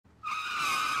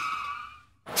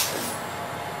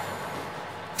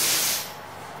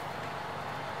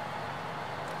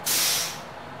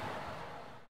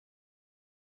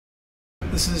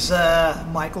This is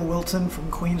Michael Wilton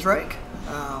from Queensryche.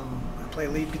 I play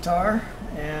lead guitar,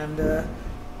 and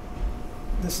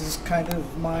this is kind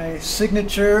of my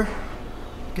signature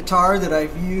guitar that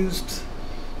I've used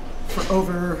for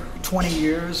over 20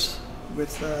 years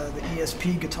with the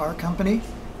ESP Guitar Company.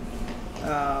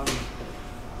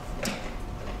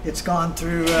 It's gone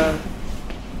through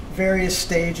various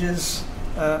stages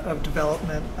of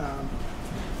development.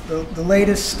 The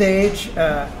latest stage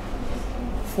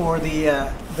for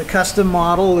the custom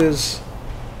model is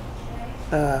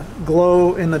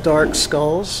glow-in-the-dark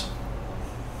skulls.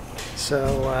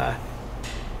 So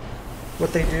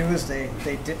what they do is they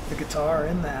dip the guitar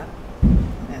in that,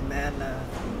 and then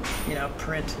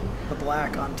print the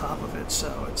black on top of it.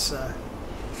 So it's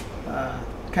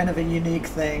kind of a unique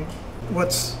thing.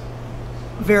 What's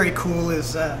very cool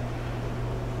is the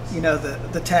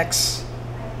techs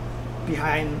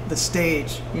behind the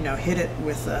stage, hit it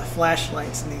with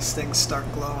flashlights, and these things start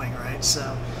glowing, right? So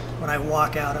when I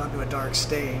walk out onto a dark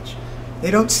stage,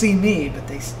 they don't see me, but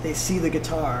they see the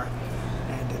guitar,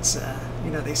 and it's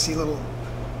they see little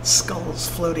skulls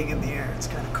floating in the air. It's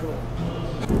kind of cool.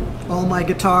 All my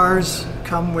guitars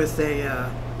come with a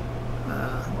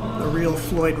real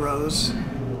Floyd Rose,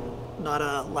 not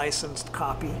a licensed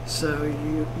copy, so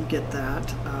you get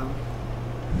that.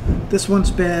 This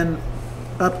one's been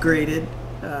upgraded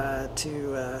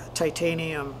to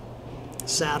titanium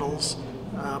saddles.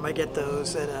 I get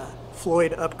those at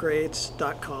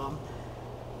floydupgrades.com,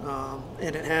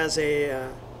 and it has a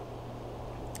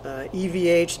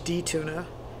EVH detuner,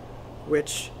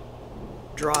 which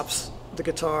drops the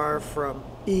guitar from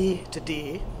E to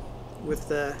D with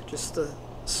just the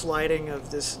sliding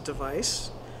of this device.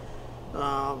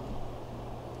 I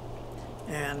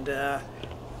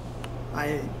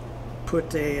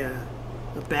put a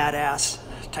badass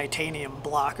titanium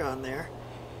block on there,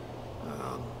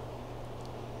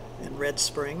 and red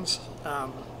springs,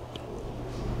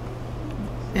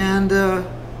 and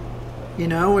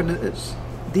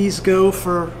these go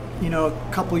for a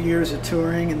couple years of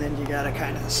touring, and then you gotta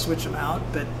kind of switch them out,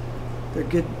 but they're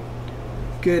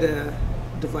good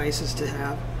devices to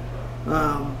have.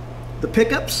 The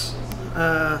pickups,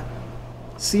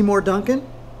 Seymour Duncan.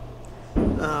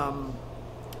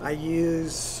 I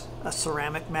use a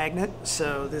ceramic magnet,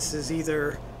 so this is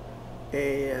either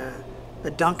a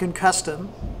Duncan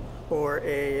Custom or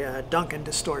a Duncan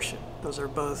Distortion. Those are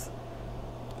both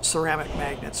ceramic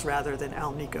magnets rather than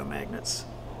Alnico magnets.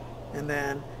 And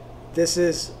then this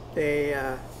is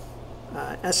a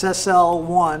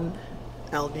SSL1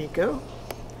 Alnico,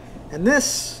 and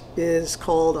this is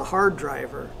called a hard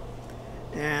driver.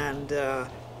 And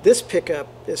this pickup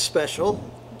is special.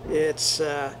 It's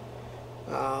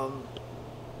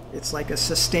like a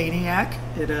sustainiac.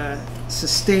 It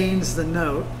sustains the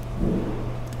note.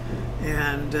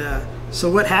 And so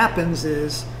what happens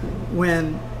is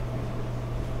when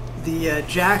the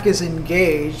jack is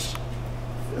engaged,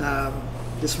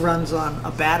 this runs on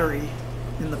a battery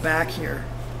in the back here.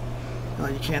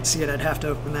 You can't see it, I'd have to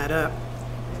open that up.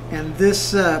 And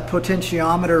this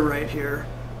potentiometer right here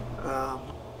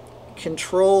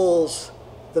controls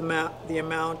the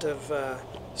amount of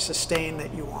sustain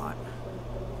that you want.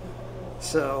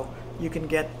 So you can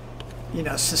get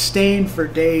sustain for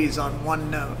days on one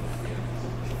note.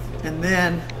 And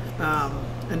then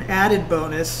an added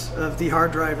bonus of the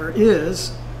hard driver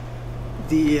is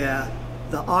the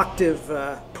octave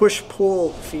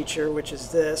push-pull feature, which is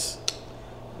this.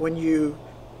 When you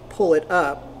pull it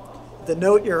up, the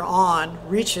note you're on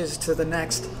reaches to the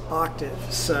next octave,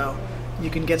 so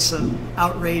you can get some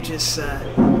outrageous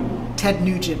Ted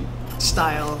Nugent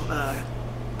style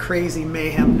crazy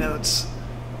mayhem notes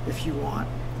if you want.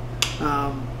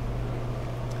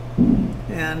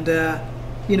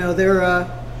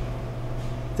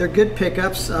 They're good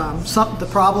pickups. The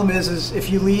problem is if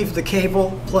you leave the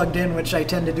cable plugged in, which I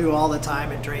tend to do all the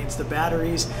time, it drains the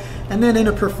batteries. And then in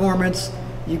a performance,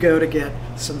 you go to get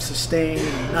some sustain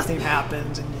and nothing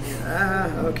happens, and you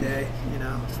okay,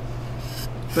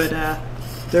 But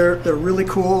they're really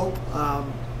cool.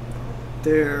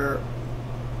 They're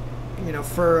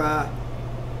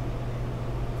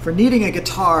for needing a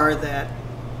guitar that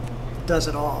does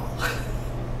it all.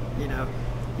 You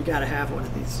got to have one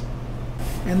of these.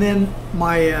 And then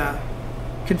my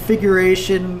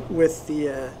configuration with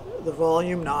the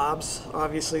volume knobs.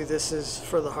 Obviously, this is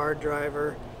for the hard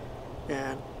driver,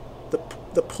 and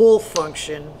the pull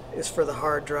function is for the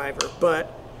hard driver.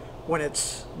 But when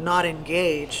it's not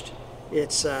engaged,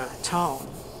 it's tone.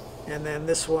 And then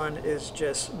this one is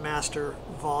just master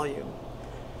volume.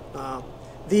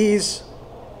 These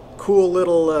cool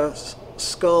little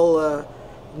skull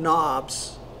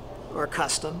knobs are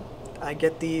custom. I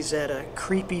get these at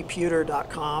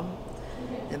creepypewter.com,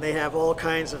 and they have all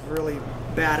kinds of really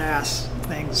badass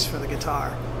things for the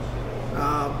guitar.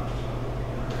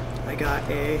 I got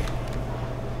a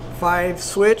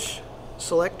 5-switch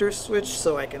selector switch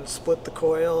so I can split the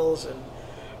coils, and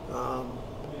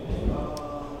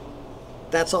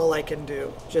that's all I can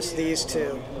do, just these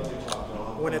two.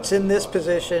 When it's in this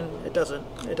position, it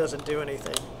doesn't do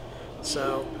anything.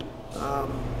 So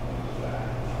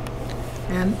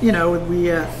and you know,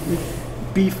 we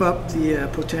beef up the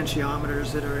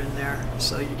potentiometers that are in there,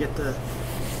 so you get the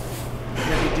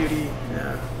heavy duty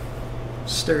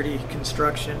sturdy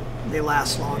construction. They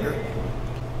last longer.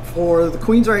 For the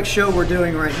Queensryche show we're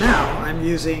doing right now, I'm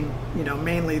using, you know,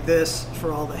 mainly this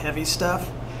for all the heavy stuff,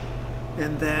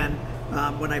 and then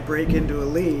when I break into a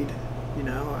lead, you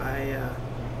know,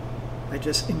 I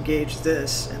just engage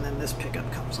this, and then this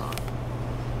pickup comes on.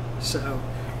 So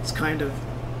it's kind of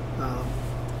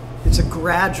it's a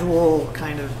gradual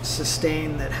kind of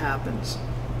sustain that happens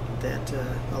that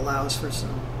allows for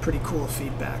some pretty cool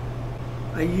feedback.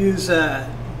 I use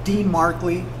Dean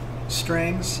Markley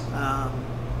strings.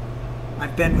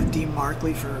 I've been with Dean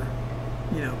Markley for,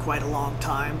 you know, quite a long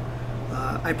time.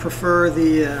 I prefer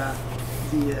the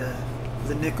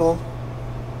nickel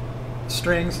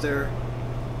strings. They're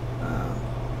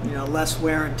you know, less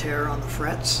wear and tear on the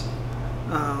frets.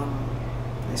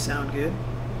 They sound good,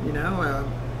 you know.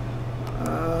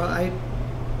 I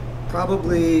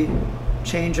probably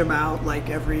change them out like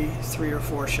every 3 or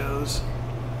 4 shows.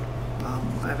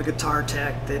 I have a guitar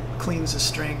tech that cleans the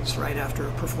strings right after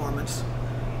a performance.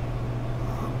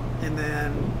 And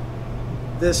then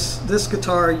this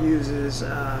guitar uses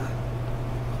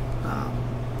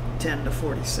 10 to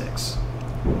 46.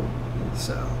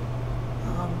 So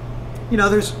you know,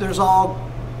 there's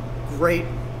all great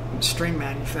string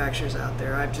manufacturers out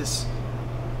there. I've just,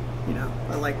 you know,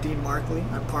 I like Dean Markley.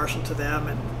 I'm partial to them,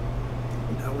 and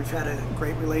you know, we've had a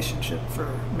great relationship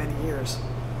for many years.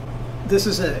 This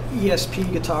is an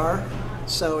ESP guitar,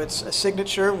 so it's a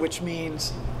signature, which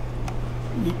means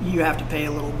you have to pay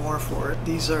a little more for it.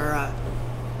 These are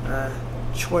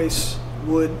choice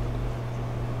wood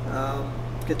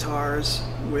guitars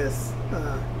with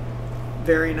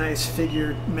very nice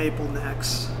figured maple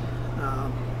necks.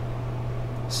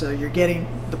 So you're getting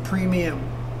the premium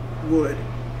wood,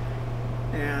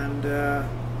 and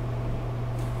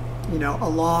you know,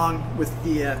 along with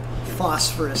the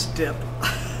phosphorus dip,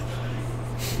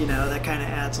 you know, that kind of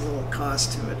adds a little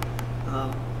cost to it.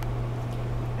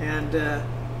 And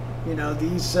you know,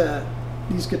 these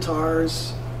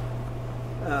guitars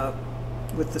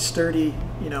with the sturdy,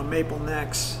 you know, maple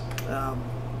necks,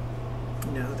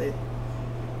 you know, they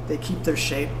keep their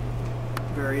shape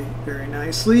very, very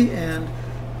nicely, and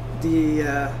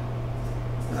the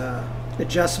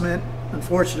adjustment,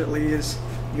 unfortunately, is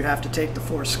you have to take the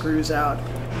 4 screws out,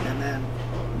 and then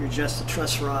you adjust the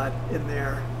truss rod in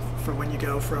there for when you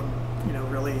go from, you know,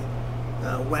 really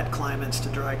wet climates to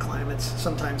dry climates.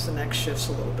 Sometimes the neck shifts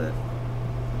a little bit,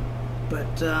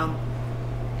 but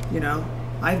you know,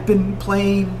 I've been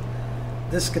playing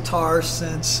this guitar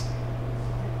since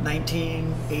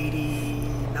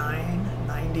 1989,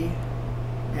 90,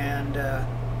 and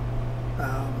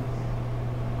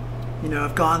you know,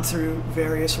 I've gone through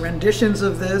various renditions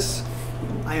of this.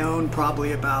 I own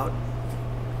probably about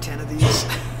 10 of these,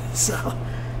 so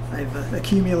I've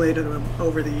accumulated them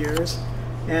over the years,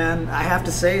 and I have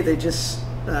to say they just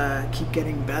keep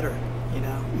getting better, you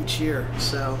know, each year.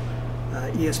 So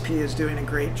ESP is doing a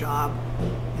great job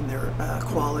in their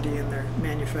quality and their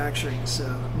manufacturing. So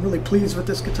I'm really pleased with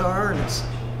this guitar, and it's,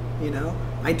 you know,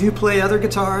 I do play other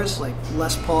guitars like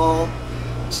Les Paul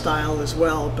style as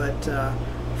well, but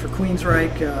for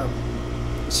Queensryche,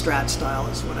 Strat style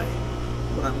is what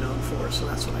I'm known for, so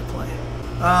that's what I play.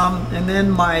 And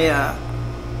then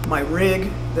my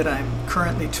rig that I'm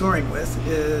currently touring with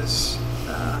is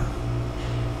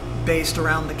based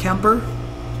around the Kemper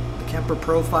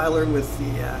Profiler with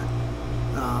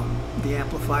the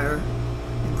amplifier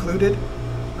included.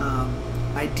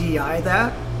 I DI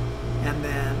that, and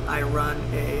then I run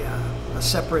a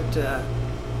separate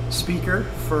speaker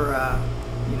for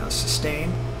you know,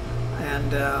 sustain,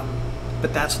 and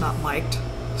but that's not mic'd,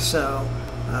 so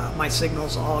my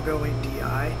signals all go in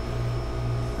DI.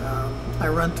 I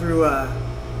run through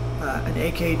an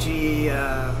AKG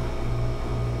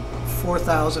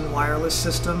 4000 wireless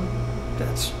system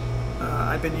that's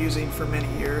I've been using for many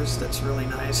years. That's really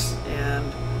nice,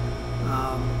 and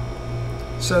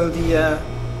so the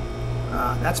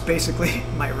that's basically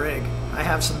my rig. I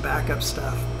have some backup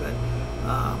stuff, but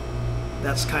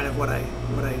that's kind of what I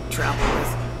travel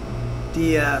with.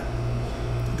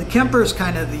 The the Kemper is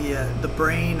kind of the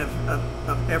brain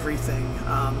of everything.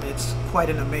 It's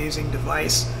quite an amazing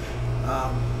device.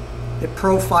 It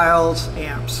profiles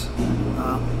amps.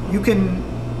 You can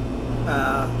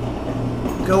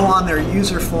go on their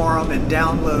user forum and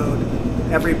download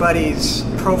everybody's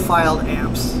profiled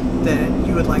amps that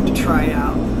you would like to try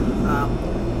out.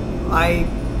 I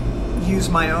use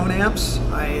my own amps.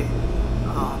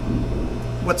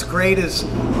 What's great is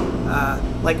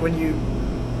like when you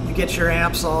get your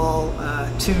amps all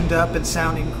tuned up and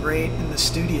sounding great in the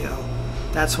studio,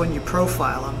 that's when you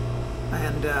profile them,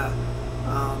 and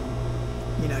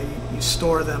you know, you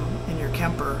store them in your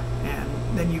Kemper, and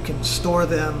then you can store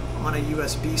them on a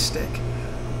USB stick.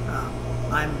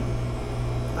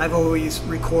 I've always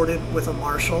recorded with a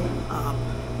Marshall.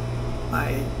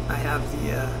 I have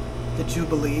the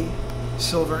Jubilee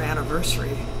Silver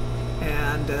Anniversary,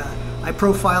 and I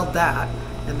profiled that,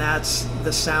 and that's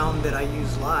the sound that I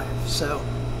use live. So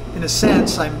in a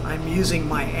sense, I'm using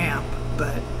my amp,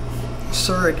 but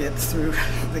surrogate through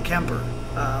the Kemper.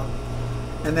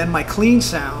 And then my clean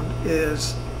sound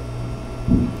is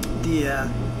the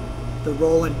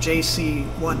Roland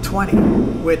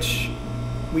JC120, which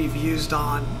we've used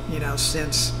on, you know,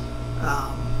 since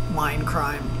Mine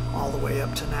Crime all the way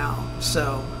up to now.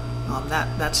 So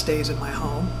that stays in my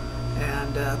home,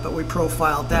 and but we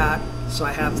profiled that, so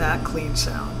I have that clean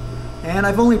sound. And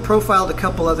I've only profiled a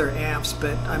couple other amps,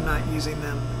 but I'm not using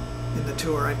them in the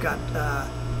tour. I've got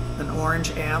an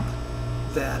orange amp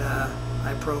that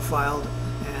I profiled,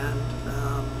 and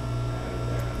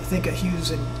I think a Hughes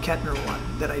and Kettner one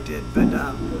that I did. But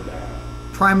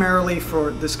primarily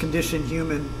for this Condition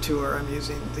Human tour, I'm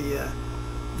using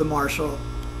the Marshall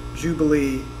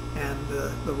Jubilee and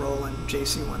the Roland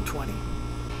JC120.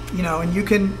 You know, and you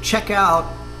can check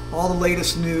out all the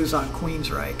latest news on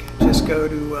Queensryche. Just go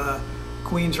to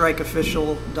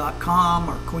queensrycheofficial.com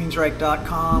or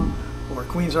queensryche.com, or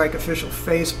Queensryche Official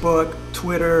Facebook,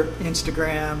 Twitter,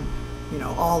 Instagram, you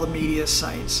know, all the media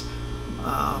sites.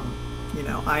 You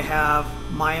know, I have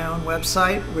my own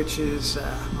website, which is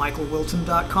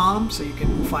michaelwilton.com, so you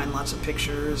can find lots of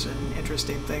pictures and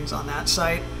interesting things on that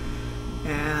site.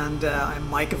 And I'm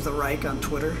Mike of the Reich on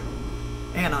Twitter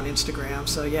and on Instagram.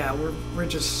 So yeah, we're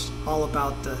just all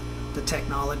about the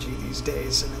technology these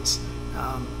days, and it's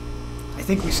I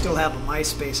think we still have a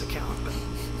MySpace account, but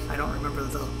I don't remember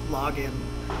the login.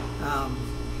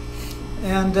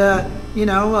 You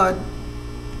know,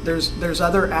 there's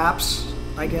other apps,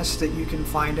 I guess, that you can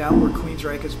find out where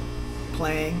Queensryche is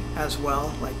playing as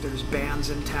well. Like there's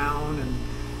bands in town,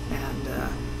 and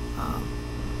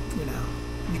you know,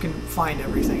 you can find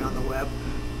everything on the web.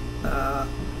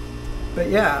 But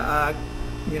yeah,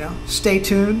 you know, stay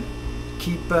tuned.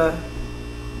 Keep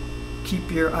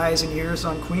your eyes and ears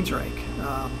on Queensryche.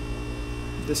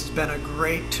 This has been a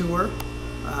great tour.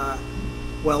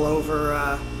 Well over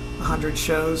 100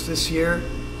 shows this year.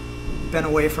 Been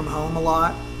away from home a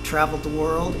lot. Traveled the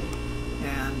world,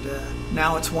 and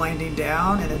now it's winding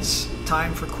down, and it's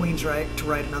time for Queensryche to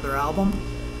write another album.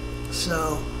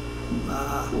 So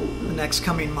the next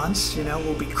coming months, you know,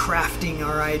 we'll be crafting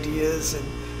our ideas and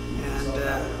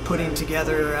putting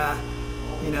together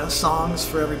you know, songs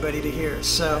for everybody to hear.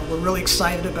 So we're really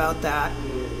excited about that,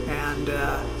 and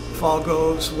if all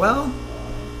goes well,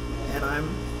 and I'm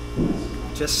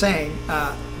just saying,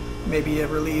 maybe a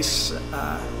release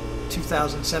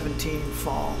 2017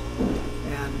 fall,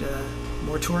 and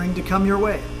more touring to come your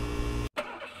way.